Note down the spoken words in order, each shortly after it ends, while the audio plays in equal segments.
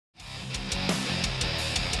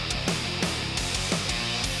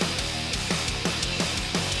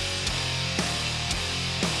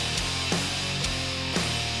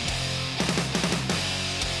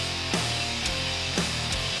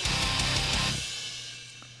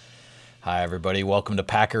Hi, everybody. Welcome to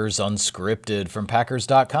Packers Unscripted from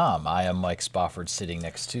Packers.com. I am Mike Spofford, sitting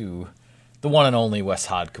next to the one and only Wes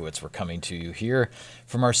Hodkiewicz. We're coming to you here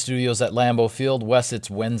from our studios at Lambeau Field. Wes,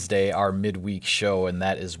 it's Wednesday, our midweek show, and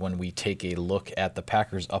that is when we take a look at the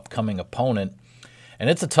Packers' upcoming opponent. And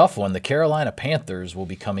it's a tough one. The Carolina Panthers will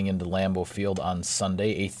be coming into Lambeau Field on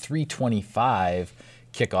Sunday, a 3:25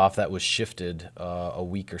 kickoff that was shifted a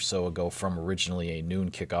week or so ago from originally a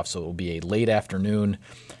noon kickoff, so it will be a late afternoon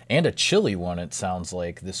and a chilly one, it sounds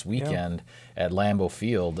like, this weekend at Lambeau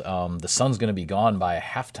Field. The sun's going to be gone by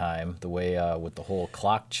halftime, the way with the whole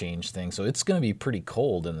clock change thing, so it's going to be pretty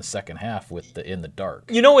cold in the second half in the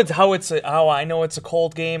dark. You know how I know it's a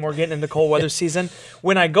cold game. We're getting into cold weather season.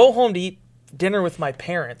 When I go home to eat dinner with my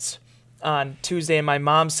parents on Tuesday, and my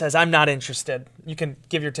mom says, "I'm not interested. You can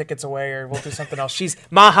give your tickets away, or we'll do something else."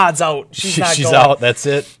 Mahad's out. She's not going. Out. That's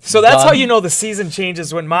it. So that's how you know the season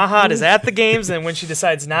changes, when Mahad is at the games and when she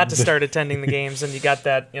decides not to start attending the games, and you got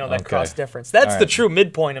that cost difference. That's the true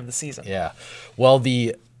midpoint of the season. Yeah. Well,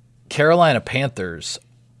 the Carolina Panthers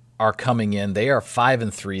are coming in. They are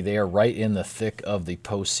 5-3. They are right in the thick of the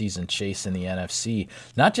postseason chase in the NFC.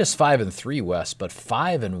 Not just 5-3, Wes, but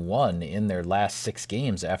 5-1 in their last 6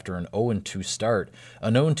 games after an 0-2 start.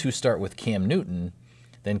 An 0-2 start with Cam Newton.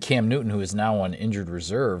 Then Cam Newton, who is now on injured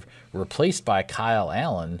reserve, replaced by Kyle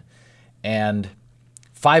Allen, and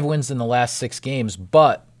 5 wins in the last 6 games.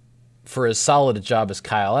 But for as solid a job as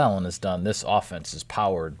Kyle Allen has done, this offense is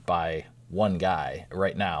powered by one guy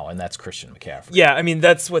right now, and that's Christian McCaffrey. Yeah, I mean,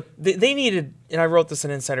 that's what they needed, and I wrote this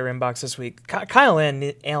in Insider Inbox this week. Kyle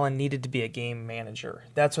Allen needed to be a game manager.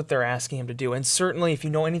 That's what they're asking him to do. And certainly, if you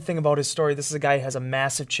know anything about his story, this is a guy who has a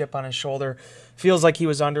massive chip on his shoulder, feels like he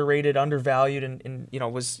was underrated, undervalued, and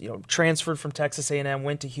was transferred from Texas A&M,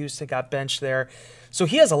 went to Houston, got benched there. So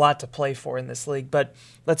he has a lot to play for in this league. But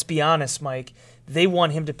let's be honest, Mike, they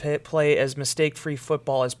want him to play as mistake-free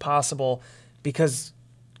football as possible because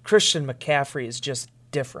Christian McCaffrey is just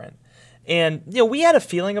different. And, we had a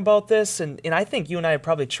feeling about this, and I think you and I have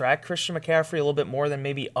probably tracked Christian McCaffrey a little bit more than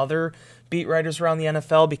maybe other beat writers around the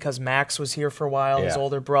NFL because Max was here for a while, his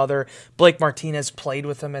older brother. Blake Martinez played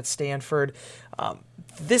with him at Stanford.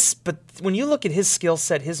 But when you look at his skill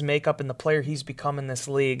set, his makeup, and the player he's become in this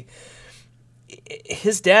league,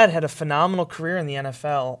 his dad had a phenomenal career in the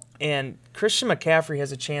NFL, and Christian McCaffrey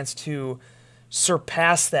has a chance to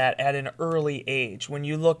surpass that at an early age. When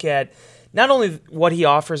you look at not only what he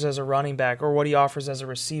offers as a running back or what he offers as a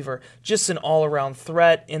receiver, just an all-around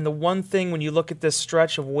threat. And the one thing when you look at this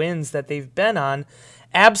stretch of wins that they've been on,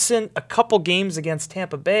 absent a couple games against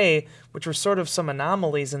Tampa Bay, which were sort of some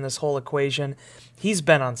anomalies in this whole equation, he's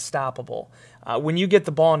been unstoppable. When you get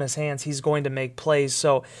the ball in his hands, he's going to make plays.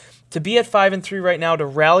 So to be at 5-3 right now, to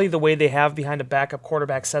rally the way they have behind a backup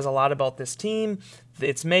quarterback says a lot about this team,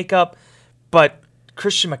 its makeup. But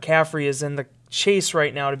Christian McCaffrey is in the chase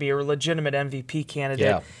right now to be a legitimate MVP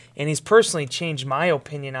candidate, and he's personally changed my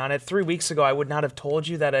opinion on it. 3 weeks ago, I would not have told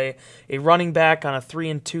you that a running back on a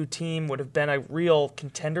 3-2 team would have been a real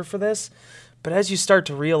contender for this. But as you start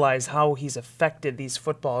to realize how he's affected these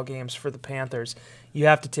football games for the Panthers, you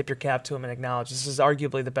have to tip your cap to him and acknowledge this is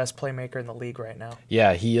arguably the best playmaker in the league right now.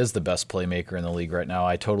 Yeah, he is the best playmaker in the league right now.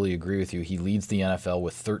 I totally agree with you. He leads the NFL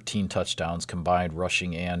with 13 touchdowns combined,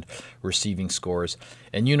 rushing and receiving scores.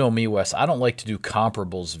 And you know me, Wes, I don't like to do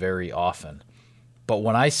comparables very often. But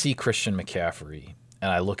when I see Christian McCaffrey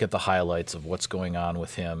and I look at the highlights of what's going on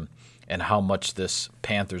with him and how much this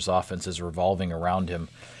Panthers offense is revolving around him,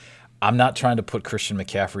 I'm not trying to put Christian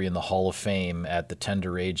McCaffrey in the Hall of Fame at the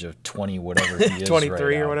tender age of 20, whatever he is 23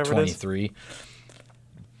 right now, or whatever 23. It is.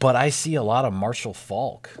 But I see a lot of Marshall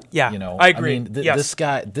Faulk. Yeah, I agree. I mean, this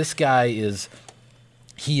guy is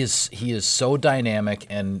so dynamic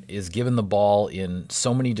and is given the ball in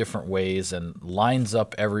so many different ways and lines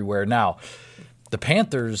up everywhere. Now, the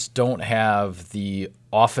Panthers don't have the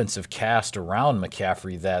offensive cast around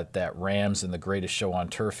McCaffrey that Rams and the Greatest Show on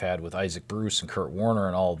Turf had with Isaac Bruce and Kurt Warner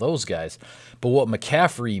and all of those guys. But what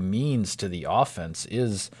McCaffrey means to the offense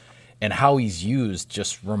is, and how he's used,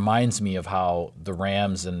 just reminds me of how the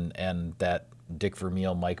Rams and that Dick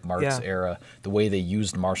Vermeil, Mike Martz era, the way they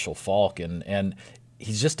used Marshall Faulk, and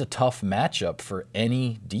he's just a tough matchup for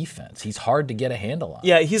any defense. He's hard to get a handle on.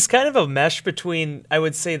 Yeah, he's kind of a mesh between, I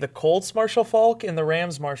would say, the Colts Marshall Faulk and the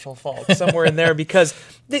Rams Marshall Faulk, somewhere in there, because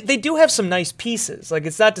they do have some nice pieces. Like,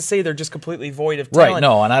 it's not to say they're just completely void of talent. Right,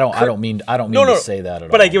 no, and I don't mean to say that at all.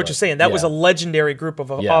 But I get what you're saying. That was a legendary group of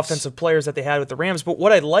offensive players that they had with the Rams. But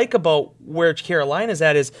what I like about where Carolina's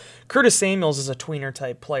at is Curtis Samuels is a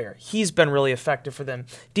tweener-type player. He's been really effective for them.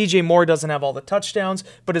 DJ Moore doesn't have all the touchdowns,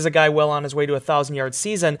 but is a guy well on his way to 1,000 yards start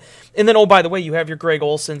season. And then, oh, by the way, you have your Greg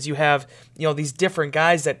Olsons, you have, these different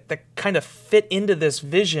guys that kind of fit into this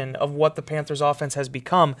vision of what the Panthers offense has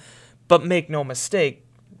become. But make no mistake,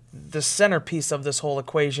 the centerpiece of this whole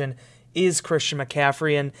equation is Christian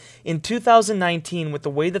McCaffrey. And in 2019, with the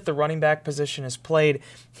way that the running back position is played,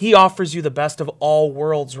 he offers you the best of all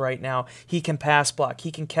worlds right now. He can pass block.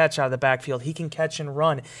 He can catch out of the backfield. He can catch and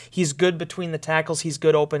run. He's good between the tackles. He's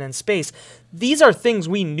good open in space. These are things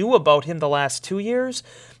we knew about him the last 2 years,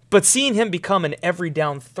 but seeing him become an every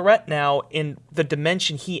down threat now in the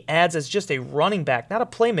dimension he adds as just a running back, not a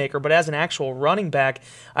playmaker, but as an actual running back,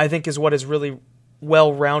 I think is what has really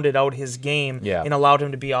well rounded out his game and allowed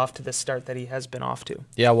him to be off to the start that he has been off to.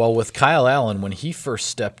 Yeah, well, with Kyle Allen, when he first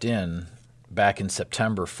stepped in back in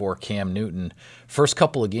September for Cam Newton, first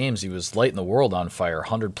couple of games he was lighting the world on fire,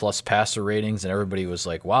 100-plus passer ratings, and everybody was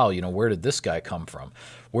like, wow, where did this guy come from?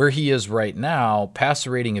 Where he is right now,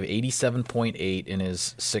 passer rating of 87.8 in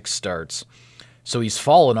his 6 starts. So he's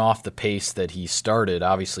fallen off the pace that he started.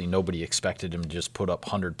 Obviously, nobody expected him to just put up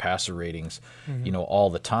 100 passer ratings,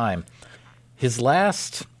 all the time. His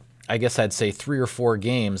last, I guess I'd say 3 or 4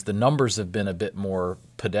 games, the numbers have been a bit more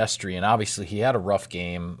pedestrian. Obviously, he had a rough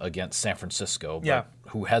game against San Francisco, but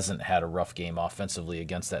who hasn't had a rough game offensively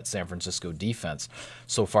against that San Francisco defense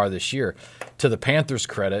so far this year? To the Panthers'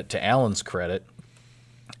 credit, to Allen's credit,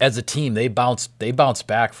 as a team, they bounced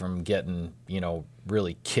back from getting,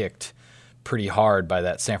 really kicked pretty hard by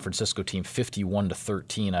that San Francisco team.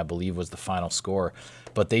 51-13, I believe, was the final score.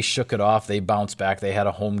 But they shook it off. They bounced back. They had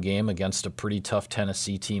a home game against a pretty tough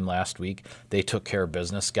Tennessee team last week. They took care of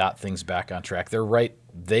business, got things back on track. They're right.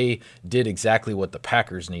 They did exactly what the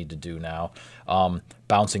Packers need to do now,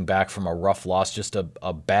 bouncing back from a rough loss, just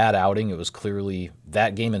a bad outing. It was clearly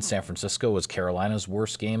that game in San Francisco was Carolina's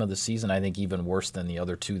worst game of the season, I think even worse than the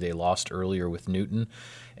other 2 they lost earlier with Newton.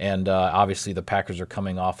 And obviously the Packers are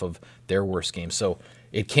coming off of their worst game. So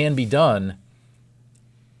it can be done.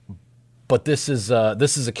 But this is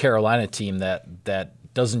a Carolina team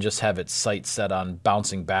that doesn't just have its sights set on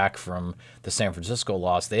bouncing back from the San Francisco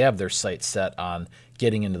loss. They have their sights set on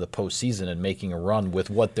getting into the postseason and making a run with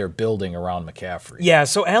what they're building around McCaffrey. Yeah,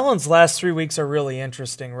 so Allen's last 3 weeks are really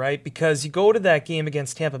interesting, right? Because you go to that game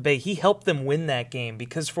against Tampa Bay, he helped them win that game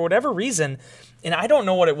because for whatever reason, and I don't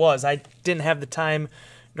know what it was, I didn't have the time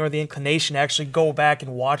nor the inclination to actually go back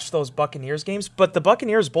and watch those Buccaneers games, but the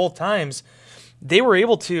Buccaneers both times, they were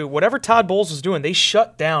able to, whatever Todd Bowles was doing, they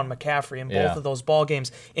shut down McCaffrey in both of those ball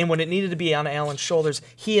games. And when it needed to be on Allen's shoulders,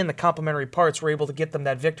 he and the complementary parts were able to get them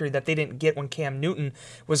that victory that they didn't get when Cam Newton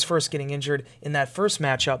was first getting injured in that first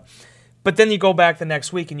matchup. But then you go back the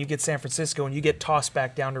next week and you get San Francisco and you get tossed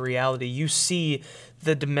back down to reality. You see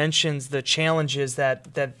the dimensions, the challenges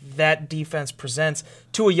that defense presents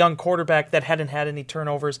to a young quarterback that hadn't had any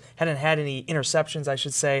turnovers, hadn't had any interceptions, I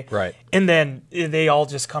should say. Right. And then they all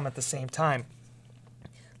just come at the same time.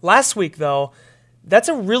 Last week, though, that's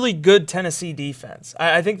a really good Tennessee defense.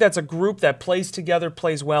 I think that's a group that plays together,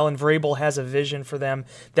 plays well, and Vrabel has a vision for them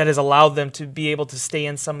that has allowed them to be able to stay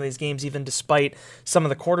in some of these games even despite some of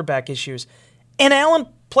the quarterback issues. And Allen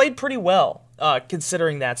played pretty well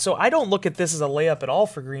considering that. So I don't look at this as a layup at all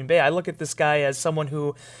for Green Bay. I look at this guy as someone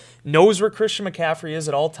who knows where Christian McCaffrey is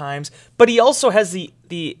at all times, but he also has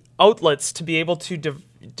the outlets to be able to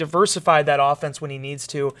diversify that offense when he needs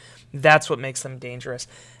to. That's what makes them dangerous.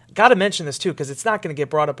 Got to mention this, too, because it's not going to get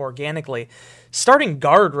brought up organically. Starting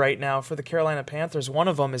guard right now for the Carolina Panthers, one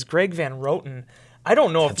of them is Greg Van Roten. I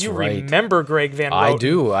don't know if you remember Greg Van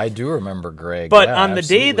Roten. I do remember Greg. But on the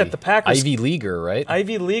day that the Packers... Ivy Leaguer, right?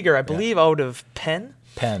 Ivy Leaguer, I believe, out of Penn.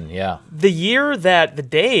 Penn, yeah. The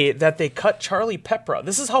day that they cut Charlie Peppra,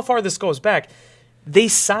 this is how far this goes back, they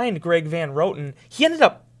signed Greg Van Roten. He ended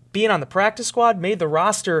up being on the practice squad, made the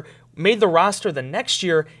roster the next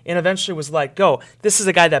year, and eventually was let go. This is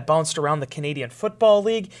a guy that bounced around the Canadian Football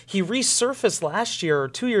League. He resurfaced last year or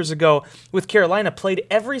 2 years ago with Carolina, played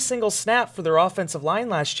every single snap for their offensive line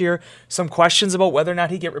last year. Some questions about whether or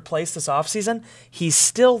not he'd get replaced this offseason. He's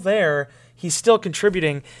still there. He's still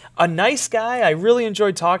contributing. A nice guy. I really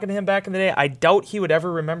enjoyed talking to him back in the day. I doubt he would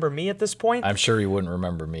ever remember me at this point. I'm sure he wouldn't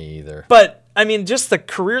remember me either. But, I mean, just the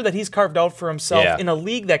career that he's carved out for himself in a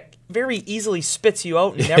league that very easily spits you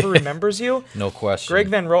out and never remembers you. No question. Greg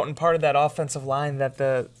Van Roten, part of that offensive line that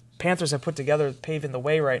the Panthers have put together, paving the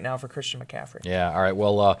way right now for Christian McCaffrey. Yeah, all right.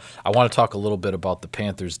 Well, I want to talk a little bit about the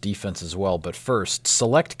Panthers' defense as well. But first,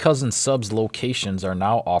 select Cousins Subs locations are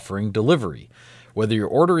now offering delivery. Whether you're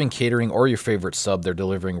ordering catering or your favorite sub, they're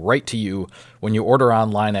delivering right to you when you order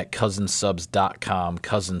online at cousinsubs.com.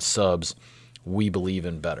 Cousins Subs, we believe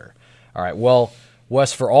in better. All right, well,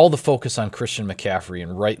 Wes, for all the focus on Christian McCaffrey,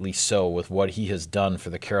 and rightly so with what he has done for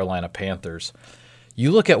the Carolina Panthers,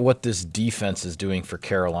 you look at what this defense is doing for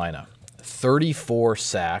Carolina. 34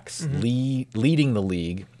 sacks, leading the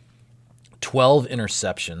league, 12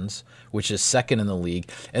 interceptions, which is second in the league.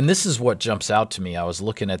 And this is what jumps out to me. I was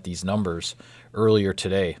looking at these numbers earlier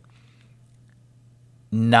today.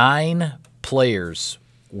 9 players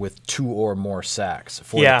with 2 or more sacks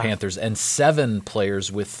for the Panthers, and 7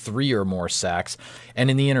 players with 3 or more sacks. And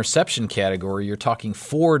in the interception category, you're talking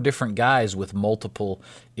 4 different guys with multiple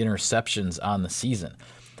interceptions on the season.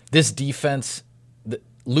 This defense,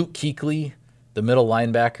 Luke Kuechly, the middle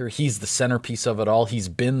linebacker, he's the centerpiece of it all. He's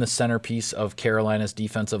been the centerpiece of Carolina's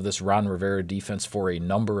defense, of this Ron Rivera defense, for a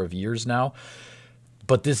number of years now.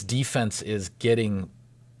 But this defense is getting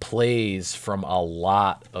plays from a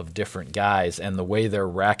lot of different guys, and the way they're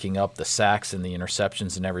racking up the sacks and the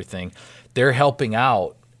interceptions and everything, they're helping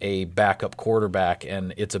out a backup quarterback,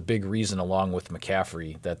 and it's a big reason, along with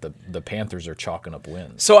McCaffrey, that the Panthers are chalking up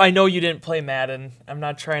wins. So I know you didn't play Madden. I'm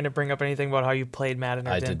not trying to bring up anything about how you played Madden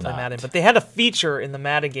or didn't play Madden, but they had a feature in the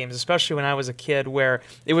Madden games, especially when I was a kid, where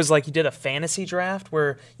it was like you did a fantasy draft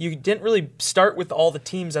where you didn't really start with all the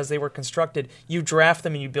teams as they were constructed. You draft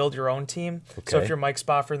them and you build your own team. Okay. So if you're Mike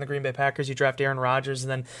Spofford and the Green Bay Packers, you draft Aaron Rodgers, and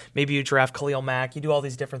then maybe you draft Khalil Mack. You do all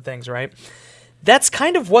these different things, right? That's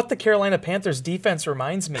kind of what the Carolina Panthers defense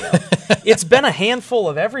reminds me of. It's been a handful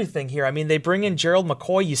of everything here. I mean, they bring in Gerald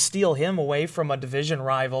McCoy. You steal him away from a division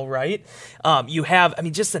rival, right? You have,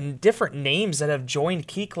 just the different names that have joined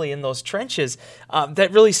Kuechly in those trenches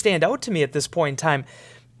that really stand out to me at this point in time.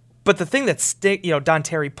 But the thing that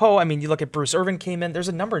Dontari Poe, you look at Bruce Irvin came in. There's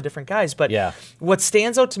a number of different guys. But what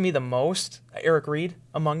stands out to me the most, Eric Reed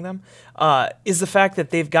among them, is the fact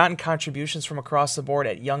that they've gotten contributions from across the board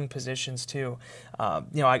at young positions too.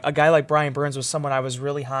 A guy like Brian Burns was someone I was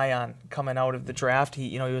really high on coming out of the draft.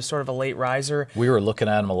 He was sort of a late riser. We were looking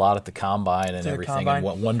at him a lot at the combine and everything, and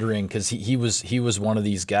wondering, because he was one of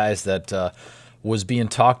these guys that was being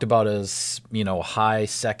talked about as, high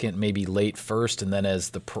second, maybe late first, and then as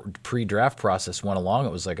the pre-draft process went along,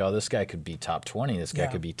 it was like, oh, this guy could be top 20, this guy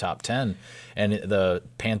could be top 10, and the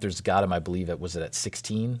Panthers got him, I believe, was it at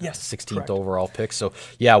 16? Yes, 16th correct. Overall pick. So,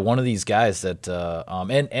 yeah, one of these guys that,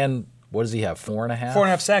 and what does he have, 4.5?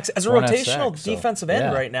 4.5 sacks. As a rotational defensive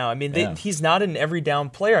end right now. He's not an every down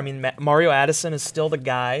player. Mario Addison is still the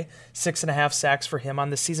guy. 6.5 sacks for him on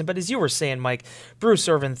the season. But as you were saying, Mike, Bruce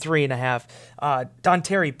Irvin, 3.5.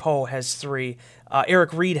 Dontari Poe has 3.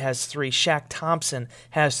 Eric Reed has 3. Shaq Thompson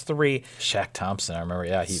has 3. Shaq Thompson, I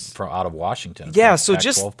remember, he's from out of Washington. Yeah, so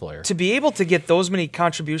just to be able to get those many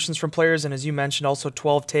contributions from players, and as you mentioned, also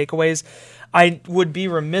 12 takeaways, I would be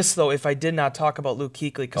remiss, though, if I did not talk about Luke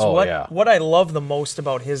Kuechly, because what I love the most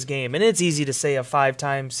about his game, and it's easy to say a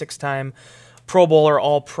 5-time, 6-time Pro Bowler,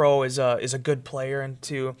 All-Pro is a good player, and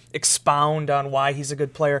to expound on why he's a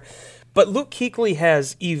good player, but Luke Kuechly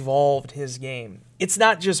has evolved his game. It's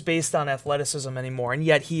not just based on athleticism anymore, and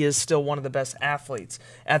yet he is still one of the best athletes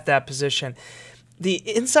at that position. The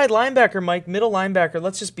inside linebacker, Mike, middle linebacker,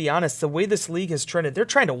 let's just be honest, the way this league has trended, they're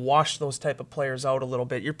trying to wash those type of players out a little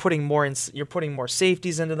bit. You're putting more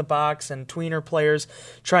safeties into the box and tweener players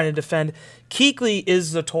trying to defend. Kuechly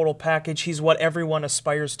is the total package. He's what everyone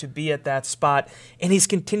aspires to be at that spot, and he's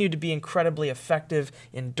continued to be incredibly effective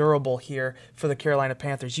and durable here for the Carolina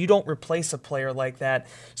Panthers. You don't replace a player like that.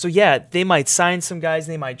 So, they might sign some guys,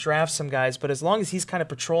 they might draft some guys, but as long as he's kind of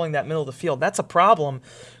patrolling that middle of the field, that's a problem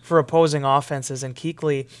for opposing offenses. And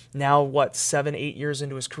Kuechly, now 7-8 years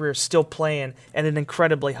into his career, still playing at an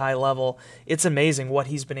incredibly high level. It's amazing what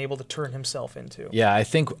he's been able to turn himself into. Yeah, I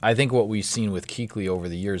think what we've seen with Kuechly over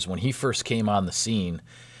the years, when he first came on the scene,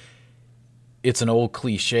 it's an old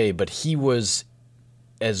cliche, but he was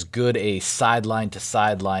as good a sideline to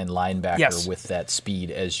sideline linebacker with that speed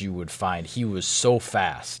as you would find. He was so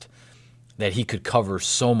fast that he could cover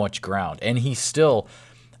so much ground, and he's still.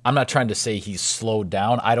 I'm not trying to say he's slowed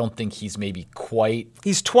down. I don't think he's maybe quite.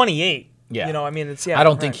 He's 28. Yeah. I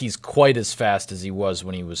don't think he's quite as fast as he was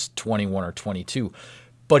when he was 21 or 22.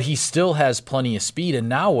 But he still has plenty of speed. And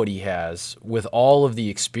now what he has, with all of the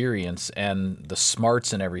experience and the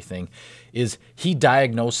smarts and everything, is he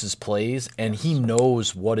diagnoses plays and he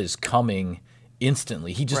knows what is coming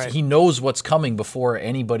instantly. He knows what's coming before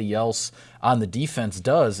anybody else on the defense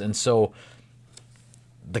does. And so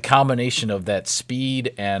the combination of that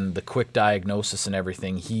speed and the quick diagnosis and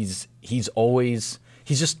everything, he's always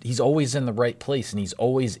in the right place, and he's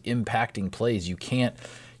always impacting plays. You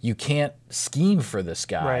can't scheme for this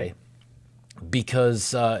guy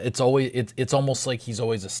because it's almost like he's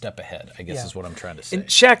always a step ahead, I guess is what I'm trying to say. And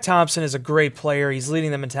Shaq Thompson is a great player. He's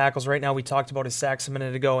leading them in tackles right now. We talked about his sacks a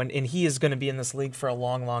minute ago, and he is going to be in this league for a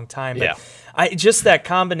long, long time. But just that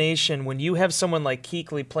combination, when you have someone like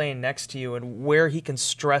Kuechly playing next to you and where he can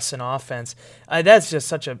stress an offense, that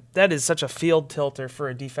is such a field tilter for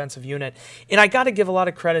a defensive unit. And I got to give a lot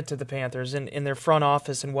of credit to the Panthers in their front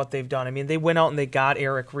office and what they've done. I mean, they went out and they got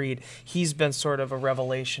Eric Reed. He's been sort of a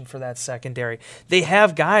revelation for that secondary. They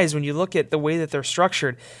have guys, when you look at the way that they're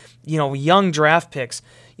structured, young draft picks.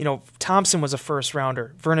 Thompson was a first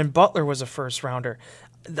rounder. Vernon Butler was a first rounder.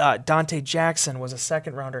 Dante Jackson was a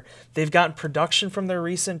second rounder. They've gotten production from their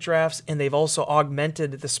recent drafts, and they've also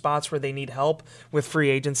augmented the spots where they need help with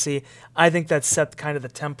free agency. I think that's set kind of the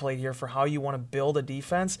template here for how you want to build a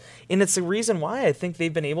defense, and it's the reason why I think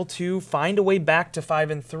they've been able to find a way back to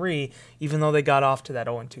 5-3, even though they got off to that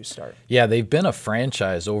 0-2 start. Yeah, they've been a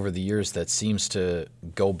franchise over the years that seems to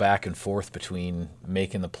go back and forth between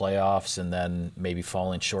making the playoffs and then maybe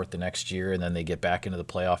falling short the next year, and then they get back into the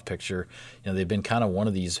playoff picture. They've been kind of one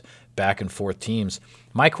of these back and forth teams.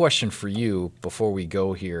 My question for you before we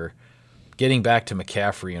go here, getting back to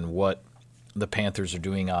McCaffrey and what the Panthers are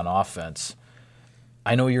doing on offense.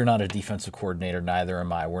 I know you're not a defensive coordinator, neither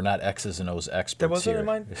am I. We're not X's and O's experts That wasn't here. in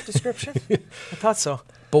my description? I thought so.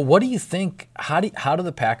 But what do you think, how do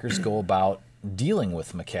the Packers go about dealing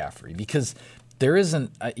with McCaffrey? Because there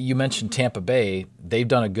isn't, you mentioned Tampa Bay, they've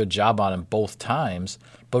done a good job on him both times,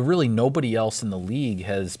 but really nobody else in the league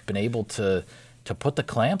has been able to put the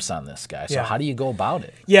clamps on this guy. So how do you go about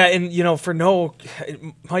it? Yeah, and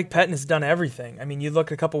Mike Pettin has done everything. I mean, you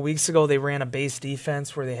look a couple weeks ago, they ran a base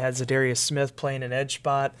defense where they had Zadarius Smith playing an edge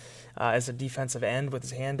spot as a defensive end with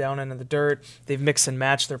his hand down into the dirt. They've mixed and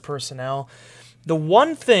matched their personnel. The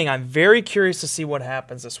one thing I'm very curious to see what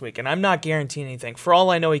happens this week, and I'm not guaranteeing anything. For all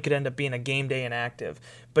I know, he could end up being a game day inactive.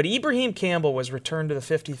 But Ibrahim Campbell was returned to the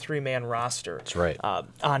 53-man roster. That's right.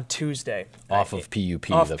 On Tuesday. Off of PUP,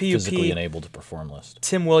 the physically unable to perform list.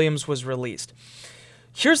 Tim Williams was released.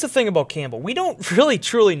 Here's the thing about Campbell. We don't really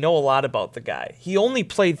truly know a lot about the guy. He only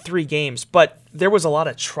played 3 games, but there was a lot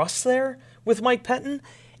of trust there with Mike Pettin.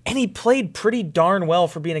 And he played pretty darn well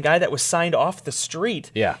for being a guy that was signed off the street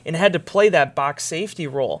and had to play that box safety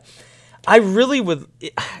role. I really would,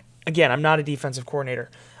 again, I'm not a defensive coordinator.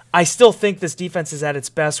 I still think this defense is at its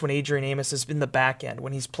best when Adrian Amos is in the back end,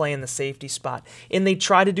 when he's playing the safety spot. And they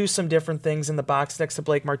try to do some different things in the box next to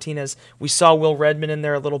Blake Martinez. We saw Will Redmond in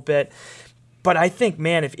there a little bit. But I think,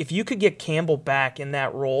 man, if you could get Campbell back in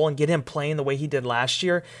that role and get him playing the way he did last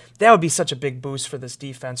year, that would be such a big boost for this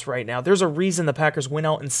defense right now. There's a reason the Packers went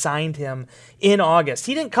out and signed him in August.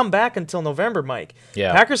 He didn't come back until November, Mike.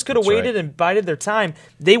 Yeah, Packers could have waited and bided their time.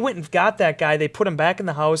 They went and got that guy. They put him back in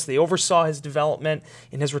the house. They oversaw his development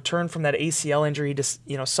and his return from that ACL injury he just,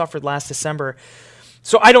 suffered last December.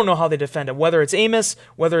 So I don't know how they defend him, whether it's Amos,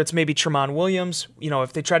 whether it's maybe Tremont Williams,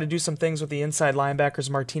 if they try to do some things with the inside linebackers,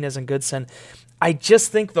 Martinez and Goodson. I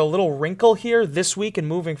just think the little wrinkle here this week and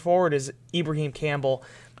moving forward is Ibrahim Campbell,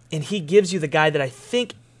 and he gives you the guy that I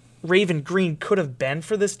think Raven Green could have been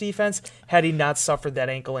for this defense had he not suffered that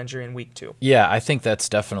ankle injury in week 2. Yeah, I think that's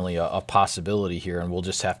definitely a possibility here, and we'll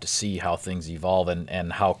just have to see how things evolve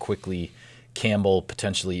and how quickly Campbell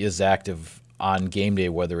potentially is active on game day,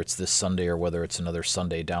 whether it's this Sunday or whether it's another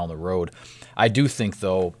Sunday down the road. I do think,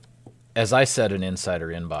 though, as I said in Insider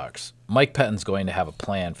Inbox, Mike Pettin's going to have a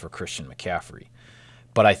plan for Christian McCaffrey.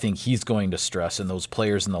 But I think he's going to stress, and those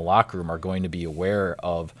players in the locker room are going to be aware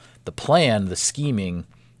of the plan, the scheming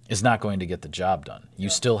is not going to get the job done. You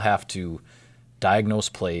still have to diagnose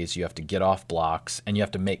plays, you have to get off blocks, and you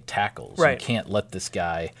have to make tackles. Right. You can't let this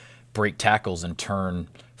guy break tackles and turn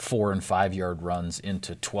 4- and 5-yard runs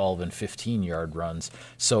into 12- and 15-yard runs.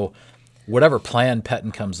 So whatever plan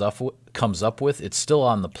Pettin comes up with, it's still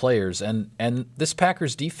on the players. And this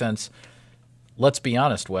Packers defense, let's be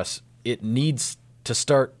honest, Wes, it needs to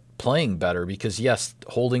start playing better because, yes,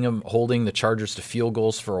 holding the Chargers to field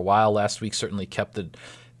goals for a while last week certainly kept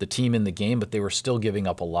the team in the game, but they were still giving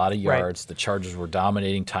up a lot of yards. Right. The Chargers were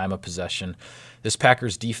dominating time of possession. This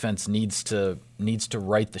Packers defense needs to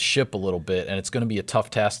right the ship a little bit, and it's going to be a tough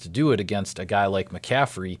task to do it against a guy like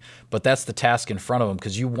McCaffrey, but that's the task in front of him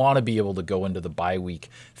because you want to be able to go into the bye week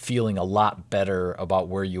feeling a lot better about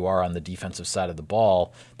where you are on the defensive side of the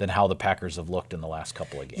ball than how the Packers have looked in the last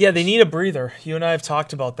couple of games. Yeah, they need a breather. You and I have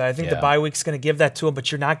talked about that. I think the bye week's going to give that to them,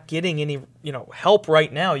 but you're not getting any help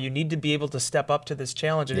right now. You need to be able to step up to this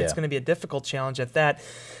challenge, and it's going to be a difficult challenge at that.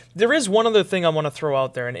 There is one other thing I want to throw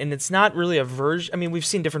out there, and it's not really a version version. I mean, we've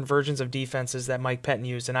seen different versions of defenses that Mike Pettine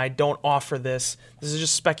used, and I don't offer this. This is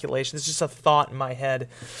just speculation. This is just a thought in my head.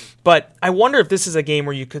 But I wonder if this is a game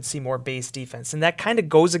where you could see more base defense, and that kind of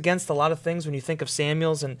goes against a lot of things when you think of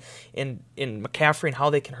Samuels and McCaffrey and how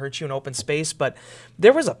they can hurt you in open space. But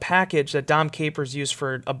there was a package that Dom Capers used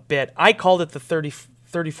for a bit. I called it the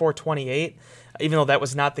 34-28. Even though that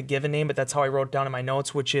was not the given name, but that's how I wrote down in my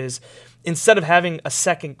notes, which is instead of having a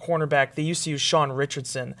second cornerback, they used to use Sean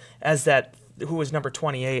Richardson as that, who was number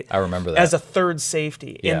 28. I remember that. As a third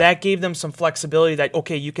safety. Yeah. And that gave them some flexibility that,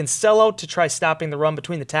 okay, you can sell out to try stopping the run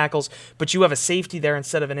between the tackles, but you have a safety there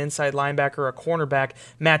instead of an inside linebacker or a cornerback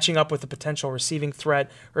matching up with a potential receiving threat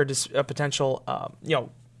or a potential, out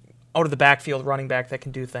of the backfield running back that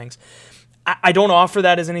can do things. I don't offer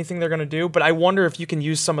that as anything they're going to do, but I wonder if you can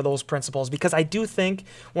use some of those principles, because I do think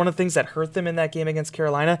one of the things that hurt them in that game against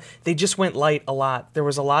Carolina, they just went light a lot. There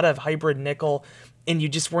was a lot of hybrid nickel, and you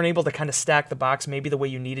just weren't able to kind of stack the box maybe the way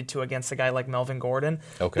you needed to against a guy like Melvin Gordon.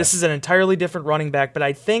 Okay. This is an entirely different running back, but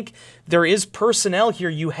I think there is personnel here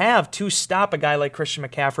you have to stop a guy like Christian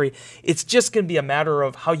McCaffrey. It's just going to be a matter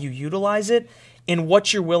of how you utilize it and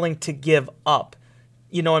what you're willing to give up.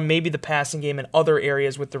 And maybe the passing game and other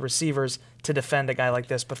areas with the receivers to defend a guy like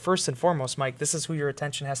this. But first and foremost, Mike, this is who your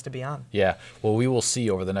attention has to be on. Yeah, well, we will see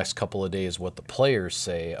over the next couple of days what the players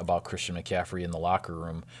say about Christian McCaffrey in the locker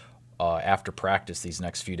room after practice these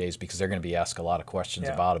next few days, because they're going to be asked a lot of questions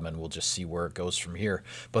about him, and we'll just see where it goes from here.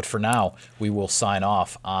 But for now, we will sign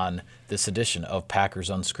off on this edition of Packers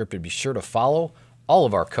Unscripted. Be sure to follow all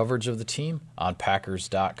of our coverage of the team on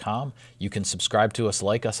Packers.com. You can subscribe to us,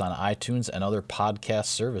 like us on iTunes and other podcast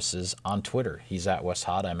services on Twitter. He's at Wes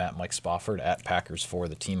Hod. I'm at Mike Spofford at Packers for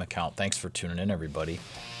the team account. Thanks for tuning in, everybody.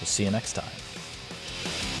 We'll see you next time.